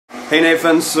Hey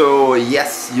Nathan, so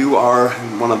yes, you are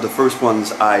one of the first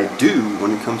ones I do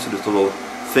when it comes to this little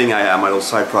thing I have, my little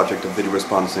side project of video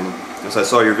responding. As I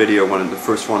saw your video, one of the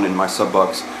first one in my sub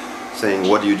box, saying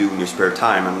what do you do in your spare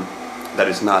time, and that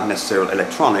is not necessarily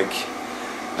electronic.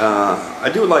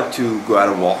 I do like to go out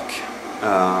and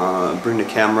walk, bring the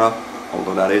camera,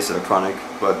 although that is electronic,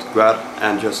 but go out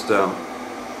and just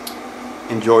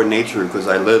enjoy nature, because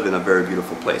I live in a very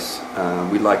beautiful place.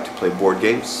 We like to play board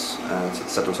games,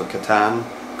 Settlers of Catan,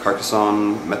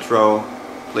 Carcassonne, Metro,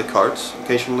 play cards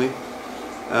occasionally,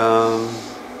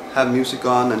 have music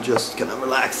on and just kind of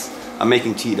relax. I'm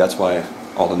making tea, that's why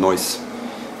all the noise.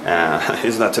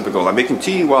 Isn't that typical? I'm making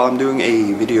tea while I'm doing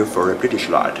a video for a British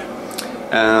lad.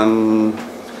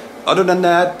 Other than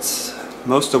that,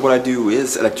 most of what I do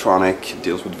is electronic,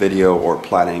 deals with video or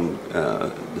planning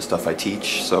the stuff I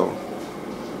teach. So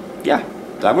yeah,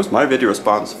 that was my video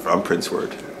response from Prince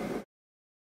Word.